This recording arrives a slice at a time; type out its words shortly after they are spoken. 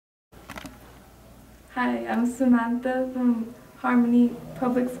Hi, I'm Samantha from Harmony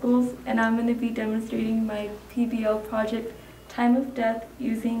Public Schools, and I'm going to be demonstrating my PBL project, Time of Death,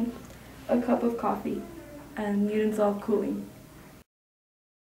 using a cup of coffee and Newton-solved cooling.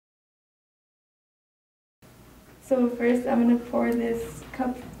 So first, I'm going to pour this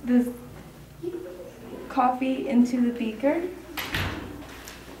coffee into the beaker.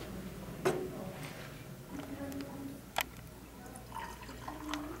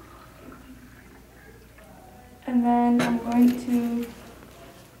 And then I'm going to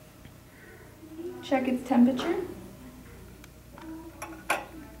check its temperature.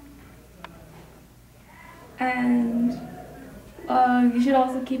 And you should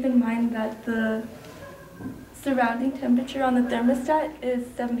also keep in mind that the surrounding temperature on the thermostat is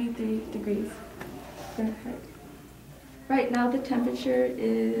 73 degrees Fahrenheit. Right now the temperature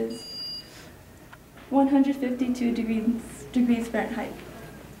is 152 degrees Fahrenheit.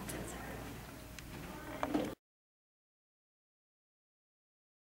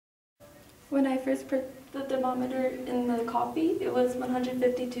 When I first put the thermometer in the coffee, it was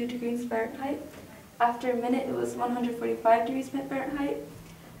 152 degrees Fahrenheit. After a minute, it was 145 degrees Fahrenheit.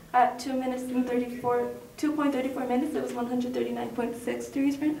 At 2.34 minutes, it was 139.6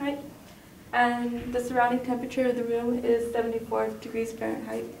 degrees Fahrenheit. And the surrounding temperature of the room is 74 degrees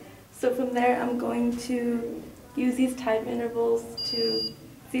Fahrenheit. So from there, I'm going to use these time intervals to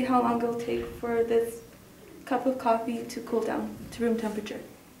see how long it'll take for this cup of coffee to cool down to room temperature.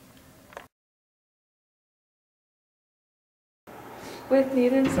 With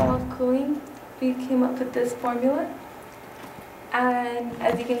Newton-solved cooling, we came up with this formula. And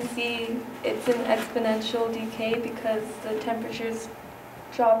as you can see, it's an exponential decay because the temperature is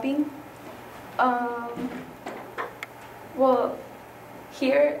dropping. Well,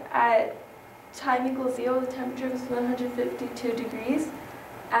 here at time equals 0, the temperature is 152 degrees.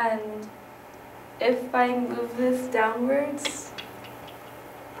 And if I move this downwards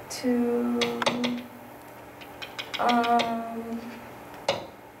to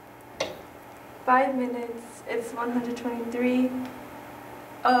 5 minutes, it's 123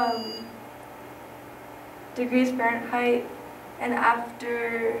 degrees Fahrenheit, and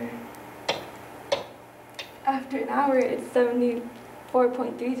after an hour, it's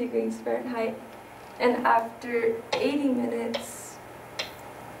 74.3 degrees Fahrenheit, and after 80 minutes,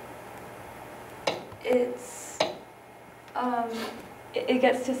 it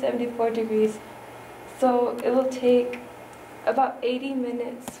gets to 74 degrees. So it will take about 80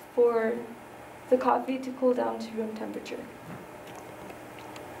 minutes for the coffee to cool down to room temperature.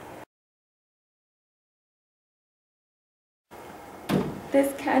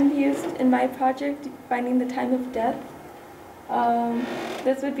 This can be used in my project, finding the time of death.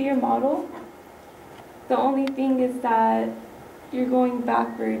 This would be your model. The only thing is that you're going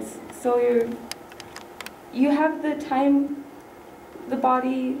backwards. So you have the time, the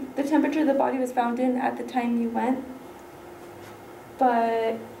temperature the body was found in at the time you went,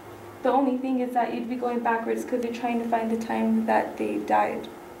 but the only thing is that you'd be going backwards because you're trying to find the time that they died,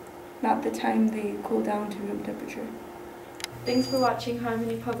 not the time they cooled down to room temperature. Thanks for watching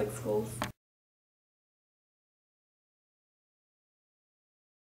Harmony Public Schools.